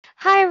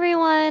Hi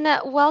everyone,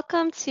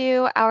 welcome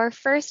to our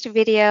first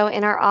video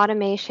in our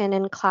Automation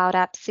and Cloud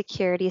App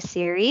Security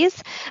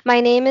series.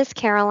 My name is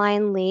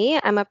Caroline Lee.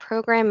 I'm a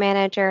program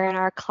manager in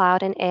our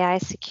Cloud and AI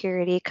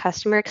Security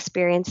Customer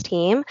Experience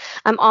team.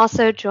 I'm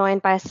also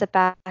joined by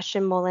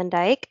Sebastian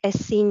Molendijk, a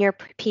senior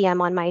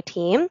PM on my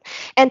team.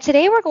 And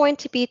today we're going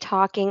to be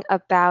talking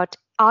about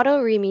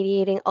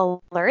auto-remediating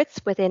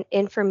alerts within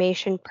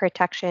information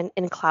protection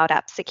in cloud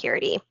app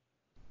security.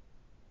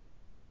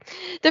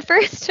 The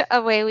first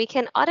way we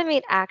can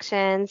automate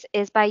actions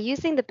is by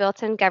using the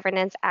built-in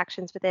governance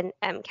actions within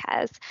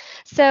MCAS.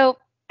 So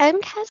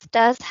MCAS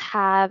does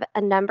have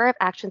a number of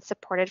actions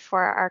supported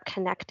for our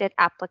connected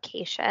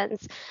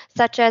applications,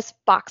 such as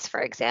Box,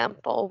 for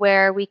example,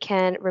 where we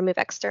can remove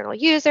external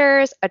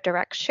users, a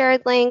direct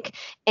shared link,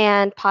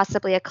 and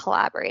possibly a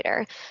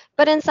collaborator.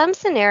 But in some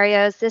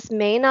scenarios, this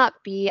may not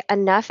be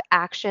enough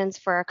actions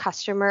for a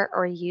customer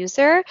or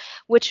user,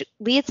 which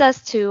leads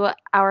us to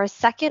our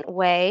second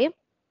way,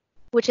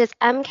 which is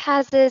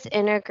MCAS's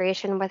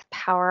integration with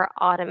Power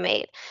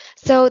Automate.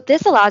 So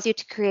this allows you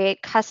to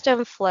create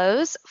custom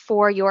flows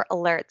for your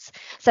alerts,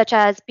 such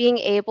as being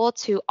able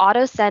to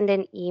auto send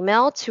an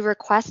email to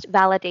request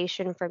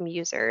validation from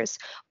users,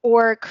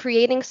 or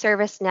creating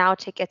ServiceNow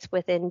tickets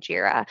within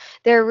Jira.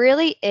 There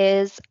really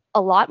is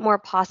a lot more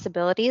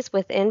possibilities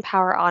within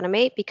Power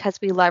Automate because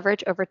we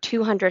leverage over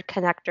 200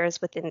 connectors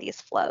within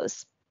these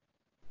flows.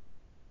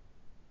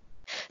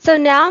 So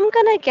now I'm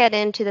going to get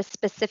into the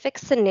specific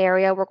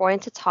scenario we're going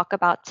to talk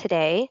about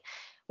today,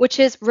 which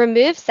is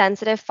remove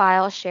sensitive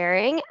file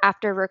sharing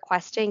after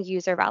requesting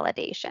user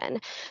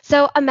validation.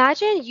 So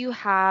imagine you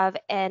have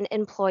an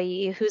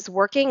employee who's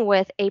working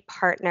with a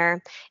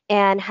partner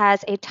and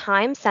has a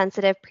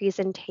time-sensitive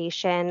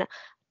presentation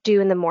due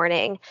in the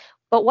morning.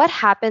 But what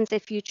happens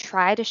if you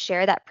try to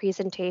share that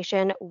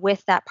presentation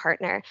with that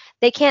partner?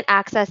 They can't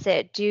access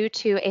it due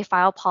to a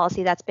file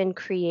policy that's been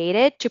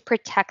created to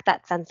protect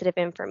that sensitive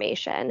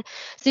information.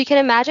 So you can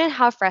imagine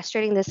how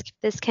frustrating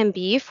this can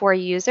be for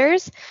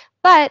users.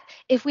 But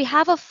if we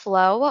have a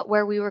flow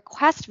where we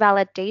request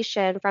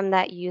validation from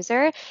that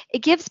user,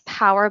 it gives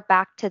power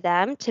back to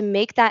them to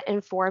make that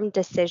informed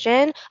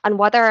decision on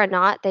whether or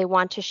not they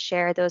want to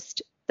share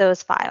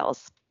those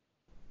files.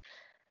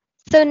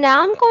 So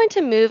now I'm going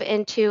to move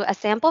into a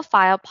sample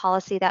file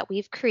policy that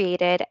we've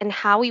created and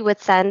how we would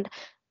send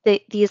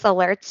these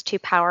alerts to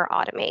Power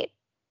Automate.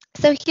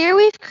 So here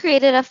we've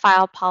created a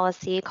file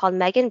policy called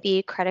Megan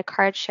B credit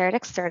card shared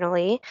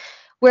externally,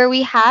 where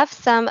we have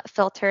some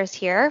filters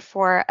here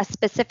for a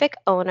specific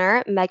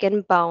owner,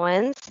 Megan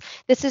Bowens.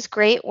 This is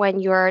great when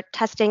you're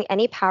testing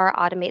any Power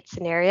Automate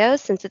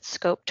scenarios since it's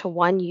scoped to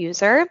one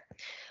user.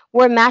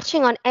 We're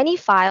matching on any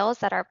files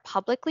that are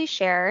publicly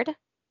shared.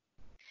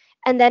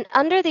 And then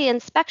under the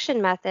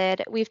inspection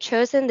method, we've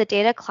chosen the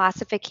data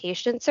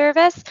classification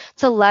service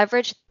to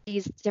leverage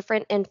these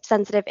different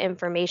sensitive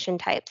information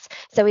types.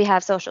 So we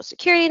have social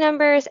security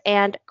numbers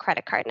and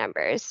credit card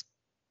numbers.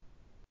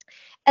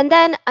 And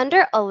then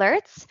under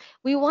alerts,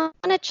 we want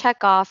to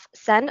check off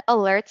send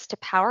alerts to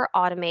Power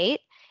Automate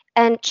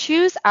and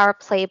choose our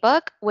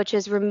playbook, which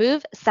is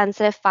remove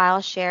sensitive file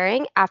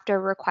sharing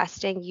after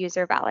requesting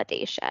user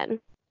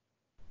validation.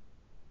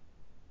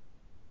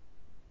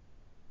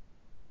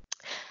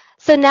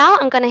 So now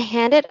I'm going to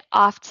hand it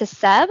off to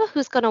Seb,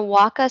 who's going to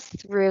walk us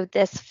through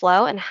this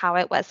flow and how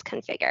it was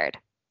configured.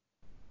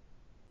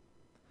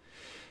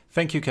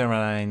 Thank you,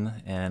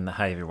 Caroline, and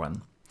hi,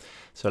 everyone.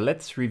 So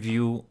let's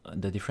review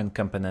the different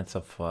components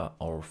of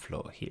our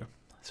flow here.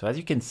 So as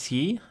you can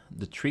see,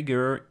 the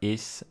trigger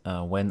is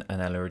when an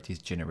alert is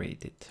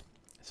generated.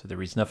 So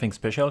there is nothing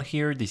special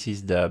here. This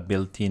is the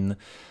built-in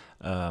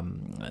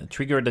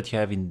trigger that you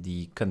have in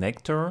the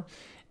connector.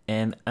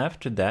 And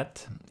after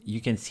that,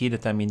 you can see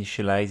that I'm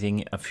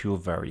initializing a few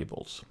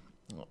variables.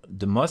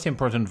 The most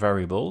important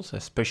variables,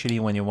 especially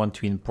when you want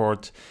to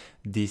import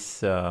this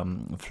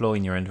flow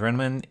in your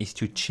environment, is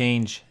to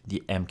change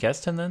the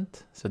MCAS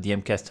tenant. So the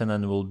MCAS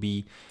tenant will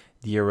be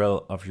the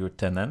URL of your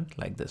tenant,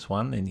 like this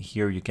one. And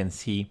here you can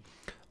see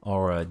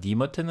our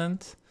demo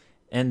tenant,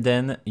 and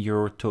then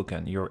your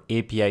token, your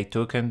API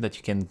token that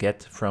you can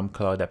get from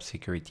Cloud App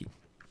Security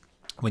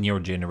when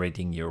you're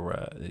generating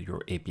your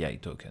API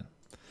token.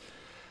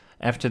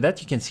 After that,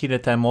 you can see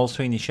that I'm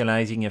also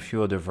initializing a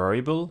few other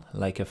variables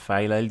like a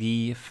file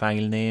ID,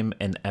 file name,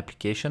 and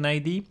application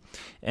ID.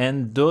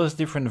 And those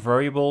different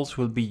variables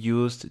will be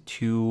used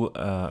to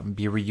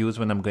be reused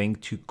when I'm going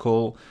to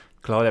call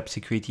Cloud App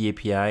Security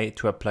API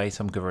to apply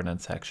some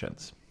governance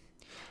actions.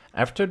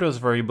 After those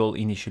variable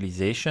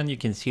initialization, you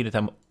can see that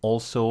I'm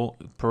also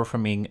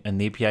performing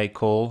an API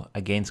call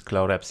against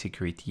Cloud App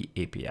Security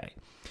API.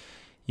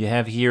 You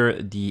have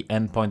here the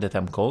endpoint that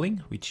I'm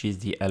calling, which is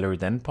the alert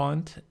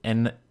endpoint,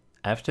 and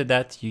after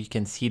that, you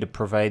can see the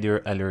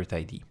provider alert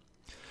ID.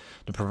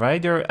 The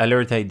provider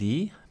alert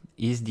ID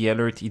is the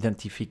alert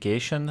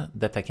identification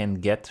that I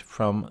can get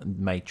from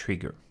my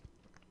trigger.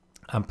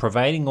 I'm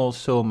providing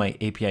also my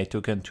API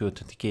token to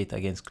authenticate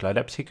against Cloud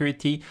App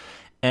Security,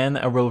 and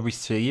I will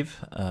receive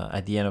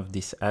at the end of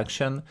this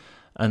action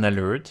an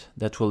alert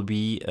that will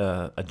be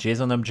a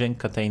JSON object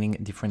containing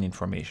different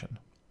information.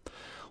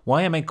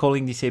 Why am I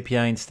calling this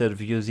API instead of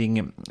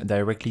using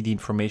directly the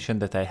information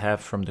that I have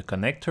from the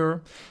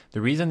connector? The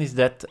reason is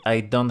that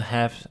I don't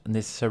have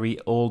necessarily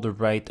all the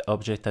right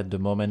object at the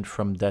moment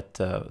from that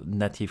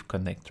native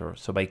connector.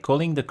 So by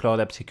calling the Cloud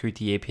App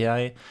Security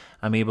API,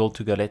 I'm able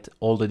to get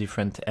all the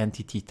different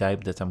entity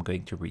type that I'm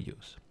going to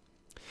reuse.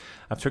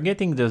 After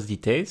getting those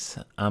details,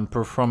 I'm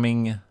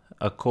performing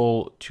a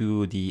call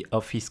to the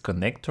Office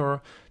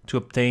connector to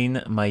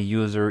obtain my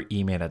user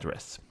email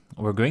address.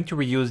 We're going to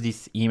reuse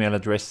this email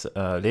address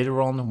later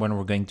on when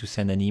we're going to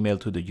send an email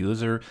to the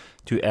user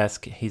to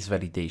ask his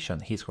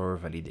validation, his or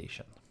her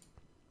validation.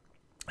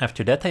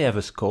 After that, I have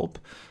a scope.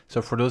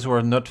 So for those who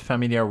are not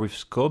familiar with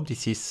scope,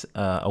 this is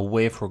a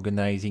way of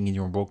organizing in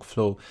your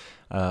workflow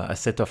a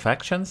set of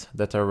actions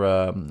that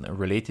are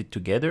related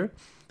together.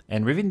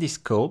 And within this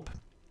scope,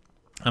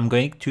 I'm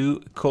going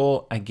to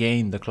call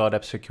again the Cloud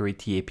App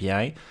Security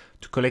API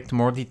to collect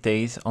more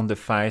details on the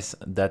files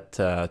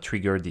that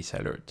trigger this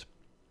alert.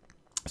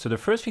 So the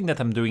first thing that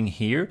I'm doing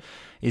here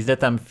is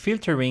that I'm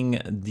filtering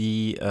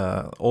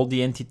all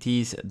the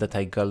entities that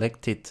I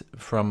collected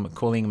from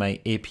calling my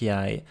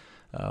API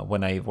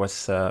when I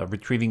was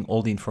retrieving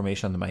all the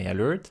information on my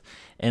alert,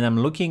 and I'm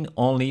looking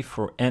only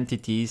for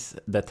entities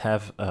that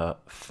have a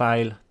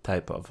file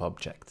type of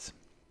objects.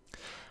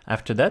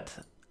 After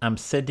that, I'm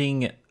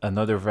setting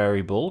another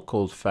variable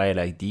called file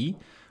ID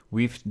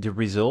with the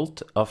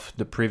result of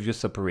the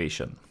previous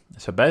operation.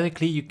 So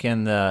basically, you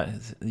can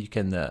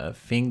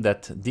think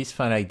that this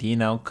file ID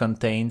now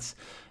contains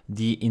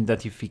the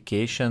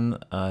identification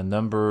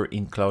number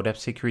in Cloud App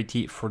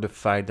Security for the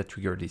file that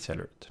triggered this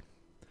alert.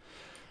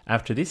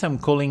 After this, I'm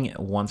calling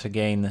once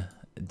again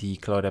the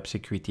Cloud App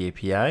Security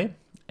API,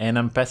 and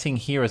I'm passing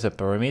here as a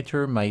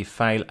parameter my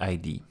file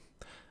ID.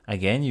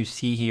 Again, you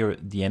see here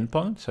the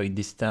endpoint. So in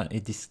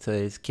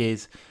this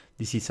case,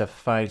 this is a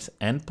file's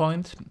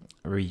endpoint,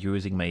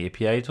 reusing my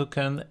API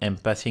token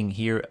and passing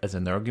here as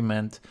an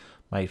argument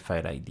my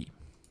file ID.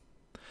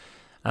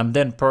 I'm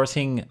then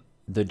parsing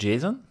the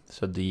JSON,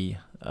 so the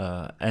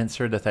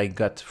answer that I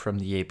got from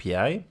the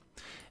API,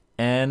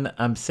 and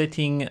I'm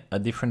setting a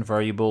different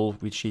variable,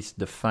 which is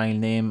the file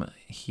name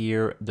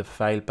here, the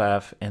file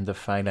path, and the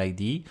file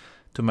ID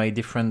to my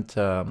different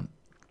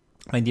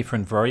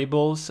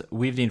variables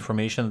with the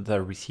information that I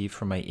received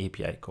from my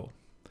API call.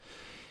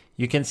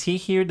 You can see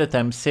here that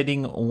I'm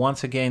setting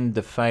once again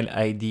the file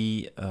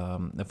ID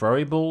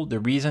variable. The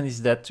reason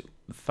is that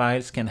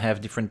files can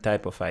have different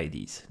type of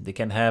IDs. They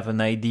can have an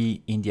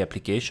ID in the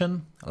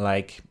application,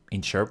 like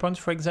in SharePoint,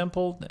 for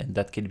example, and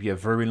that can be a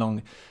very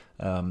long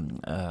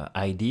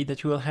ID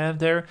that you will have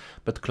there.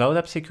 But Cloud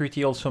App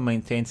Security also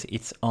maintains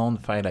its own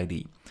file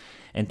ID.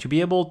 And to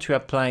be able to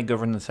apply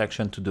governance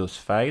action to those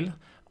files,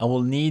 I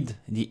will need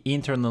the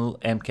internal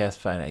MCAS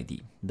file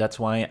ID. That's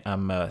why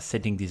I'm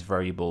setting this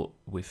variable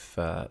with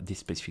this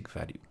specific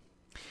value.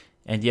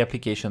 And the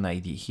application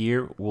ID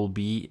here will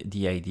be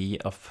the ID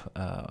of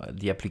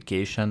the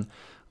application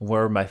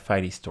where my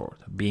file is stored,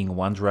 being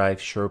OneDrive,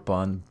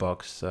 SharePoint,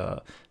 Box,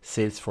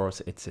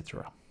 Salesforce,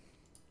 etc.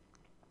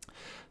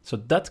 So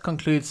that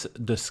concludes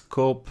the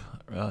scope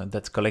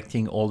that's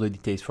collecting all the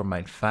details from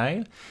my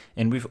file.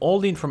 And with all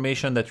the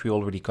information that we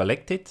already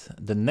collected,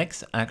 the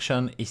next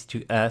action is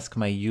to ask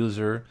my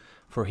user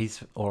for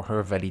his or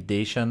her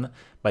validation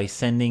by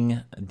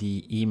sending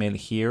the email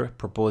here,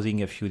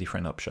 proposing a few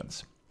different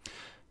options.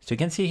 So you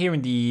can see here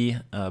in the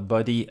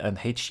body an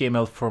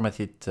HTML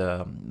formatted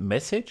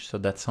message. So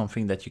that's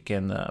something that you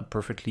can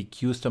perfectly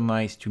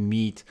customize to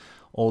meet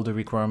all the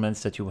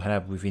requirements that you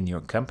have within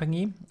your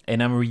company.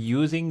 And I'm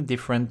reusing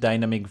different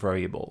dynamic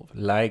variables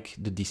like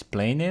the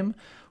display name,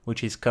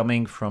 which is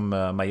coming from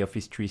my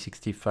Office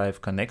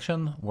 365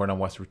 connection when I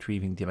was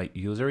retrieving the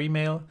user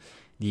email.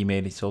 The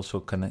email is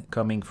also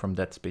coming from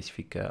that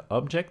specific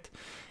object.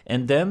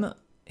 And then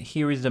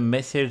here is the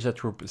message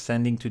that we're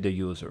sending to the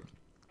user,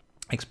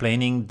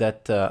 explaining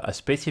that a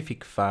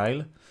specific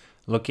file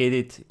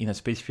located in a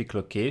specific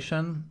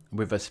location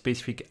with a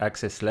specific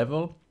access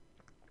level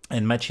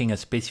and matching a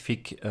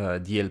specific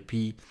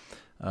DLP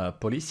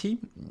policy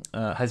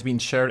has been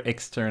shared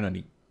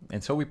externally.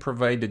 And so we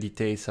provide the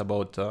details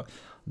about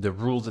the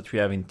rules that we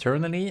have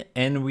internally,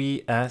 and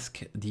we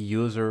ask the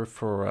user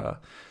for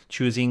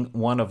choosing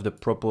one of the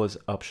proposed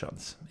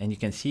options. And you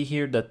can see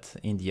here that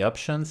in the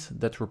options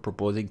that we're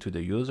proposing to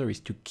the user is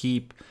to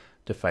keep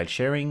the file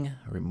sharing,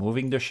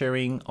 removing the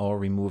sharing, or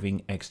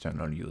removing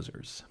external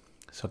users.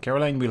 So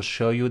Caroline will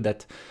show you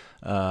that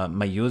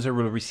my user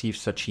will receive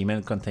such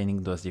email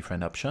containing those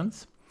different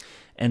options.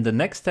 And the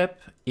next step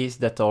is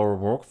that our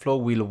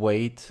workflow will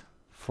wait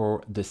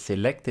for the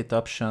selected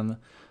option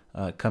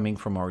coming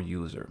from our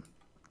user.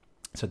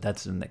 So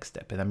that's the next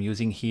step. And I'm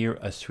using here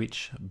a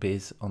switch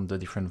based on the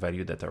different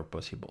values that are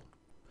possible.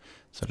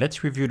 So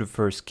let's review the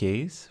first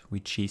case,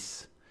 which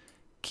is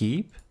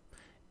keep.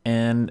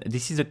 And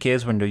this is a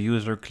case when the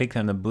user clicked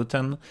on a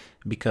button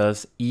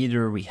because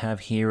either we have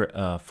here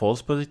a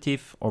false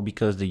positive or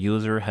because the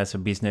user has a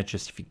business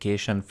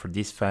justification for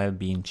this file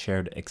being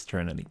shared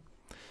externally.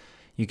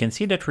 You can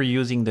see that we're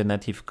using the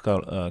native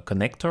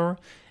connector,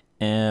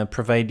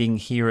 providing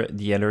here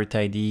the alert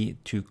ID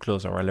to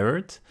close our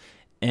alert.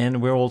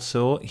 And we're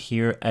also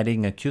here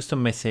adding a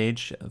custom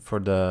message for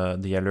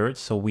the alert,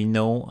 so we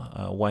know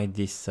why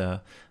this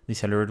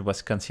alert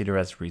was considered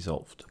as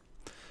resolved.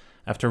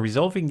 After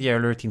resolving the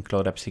alert in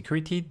Cloud App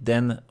Security,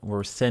 then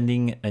we're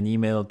sending an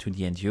email to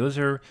the end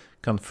user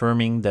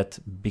confirming that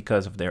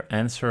because of their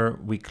answer,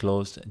 we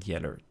closed the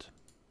alert.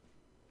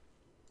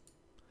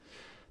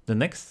 The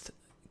next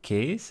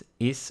case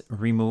is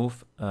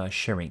remove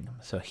sharing.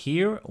 So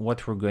here,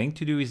 what we're going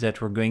to do is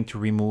that we're going to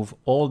remove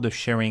all the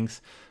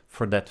sharings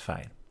for that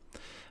file.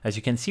 As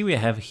you can see, we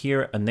have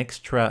here an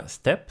extra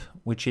step,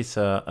 which is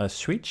a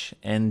switch,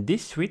 and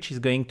this switch is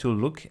going to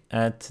look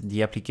at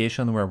the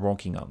application we're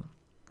working on.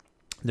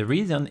 The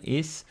reason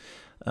is,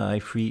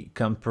 if we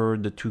compare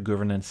the two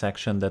governance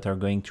actions that are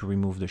going to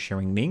remove the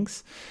sharing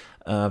links,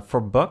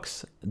 for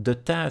Box, the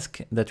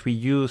task that we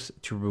use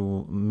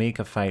to make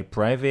a file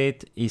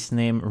private is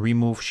named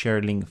remove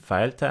share link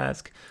file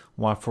task,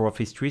 while for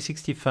Office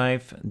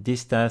 365,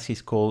 this task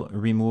is called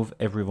remove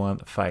everyone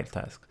file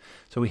task.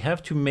 So we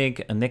have to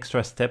make an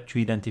extra step to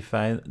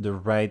identify the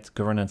right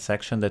governance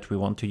action that we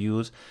want to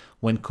use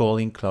when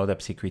calling Cloud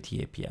App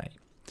Security API.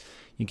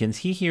 You can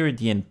see here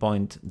the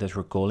endpoint that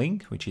we're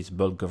calling, which is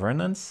bulk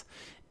governance.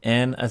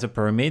 And as a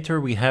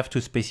parameter, we have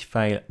to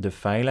specify the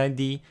file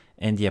ID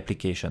and the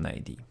application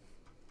ID.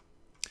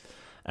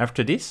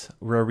 After this,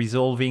 we're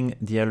resolving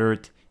the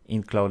alert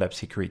in Cloud App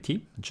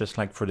Security, just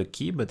like for the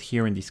key, but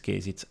here in this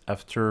case, it's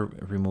after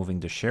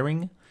removing the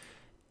sharing.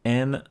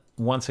 And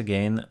once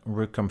again,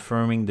 we're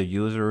confirming the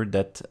user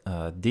that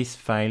this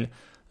file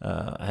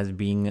has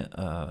been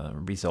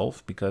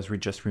resolved because we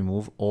just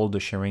remove all the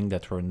sharing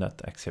that were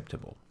not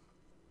acceptable.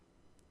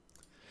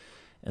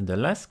 And the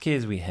last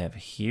case we have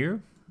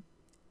here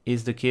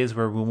is the case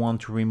where we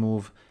want to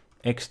remove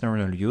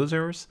external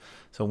users.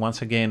 So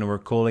once again, we're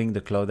calling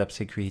the Cloud App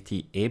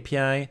Security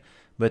API,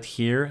 but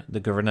here the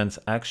governance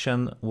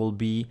action will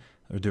be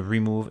the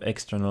remove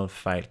external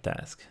file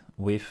task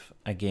with,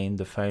 again,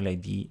 the file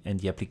ID and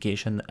the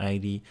application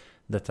ID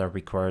that are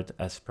required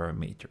as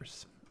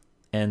parameters.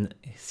 And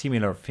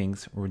similar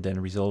things, we're then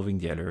resolving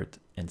the alert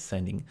and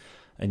sending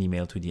an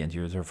email to the end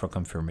user for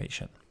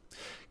confirmation.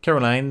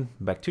 Caroline,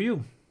 back to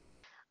you.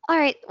 All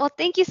right, well,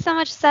 thank you so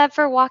much, Seb,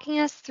 for walking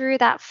us through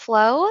that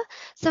flow.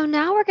 So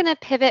now we're going to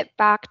pivot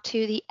back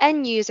to the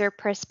end user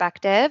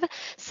perspective.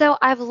 So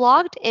I've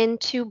logged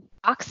into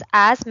Box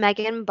as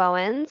Megan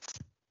Bowens,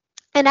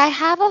 and I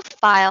have a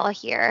file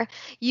here,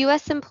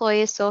 US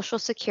employee social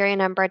security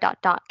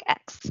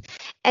number.docx,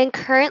 and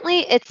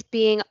currently it's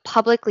being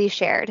publicly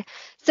shared.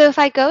 So if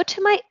I go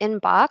to my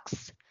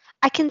inbox,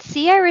 I can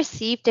see I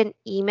received an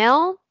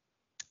email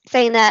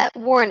saying that,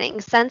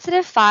 warning,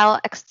 sensitive file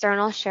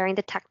external sharing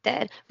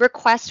detected,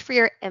 request for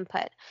your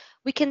input.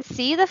 We can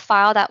see the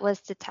file that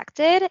was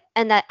detected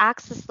and that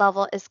access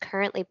level is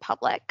currently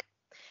public.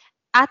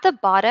 At the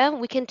bottom,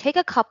 we can take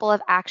a couple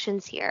of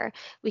actions here.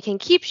 We can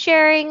keep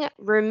sharing,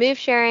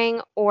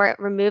 or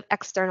remove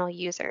external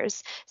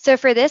users. So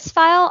for this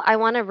file, I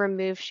want to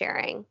remove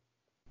sharing.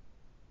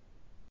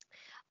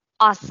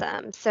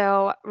 Awesome.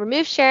 So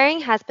remove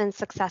sharing has been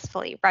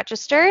successfully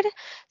registered.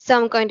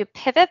 So I'm going to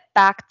pivot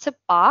back to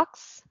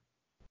Box.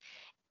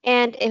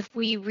 And if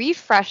we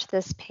refresh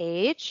this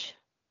page,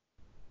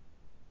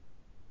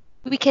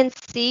 we can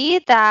see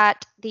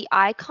that the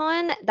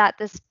icon that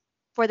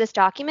for this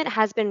document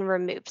has been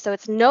removed. So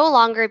it's no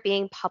longer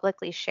being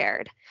publicly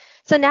shared.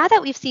 So now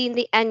that we've seen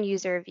the end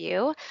user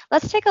view,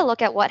 let's take a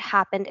look at what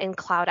happened in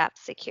Cloud App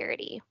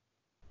Security.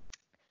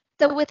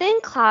 So within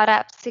Cloud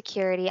App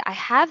Security, I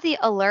have the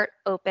alert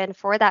open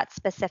for that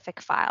specific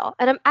file.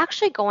 And I'm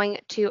actually going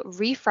to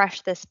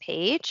refresh this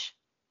page.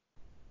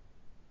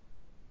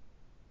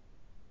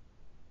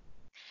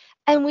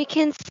 And we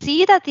can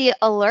see that the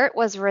alert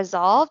was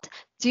resolved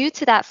due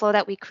to that flow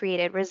that we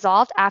created,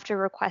 resolved after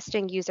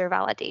requesting user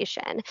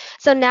validation.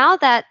 So now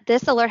that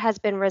this alert has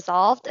been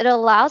resolved, it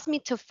allows me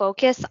to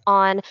focus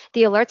on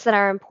the alerts that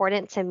are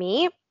important to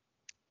me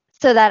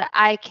so that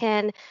I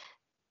can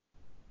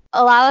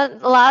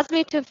allows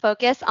me to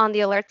focus on the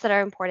alerts that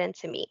are important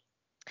to me.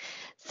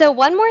 So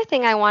one more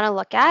thing I want to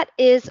look at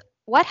is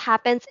what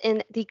happens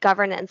in the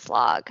governance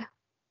log.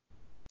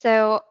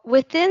 So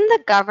within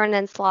the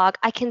governance log,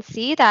 I can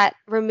see that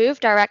remove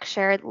direct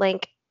shared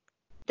link,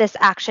 this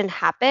action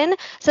happened.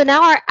 So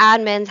now our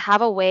admins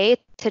have a way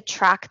to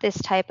track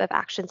this type of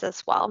actions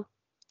as well.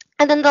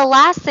 And then the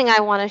last thing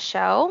I want to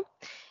show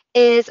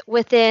is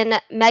within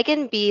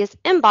Megan B's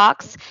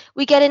inbox,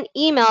 we get an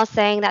email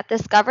saying that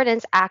this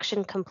governance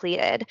action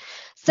completed.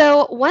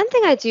 So one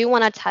thing I do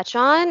want to touch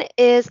on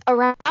is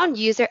around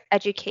user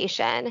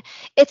education.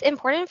 It's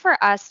important for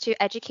us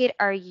to educate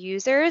our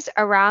users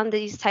around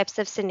these types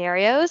of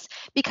scenarios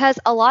because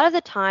a lot of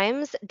the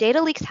times data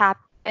leaks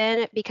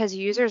happen because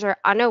users are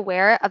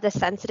unaware of the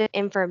sensitive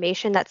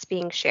information that's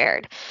being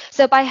shared.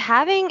 So by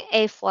having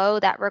a flow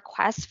that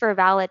requests for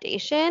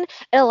validation,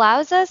 it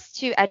allows us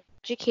to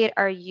educate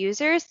our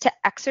users to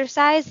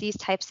exercise these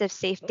types of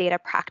safe data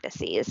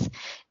practices.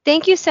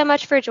 Thank you so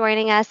much for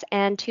joining us,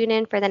 and tune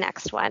in for the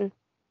next one.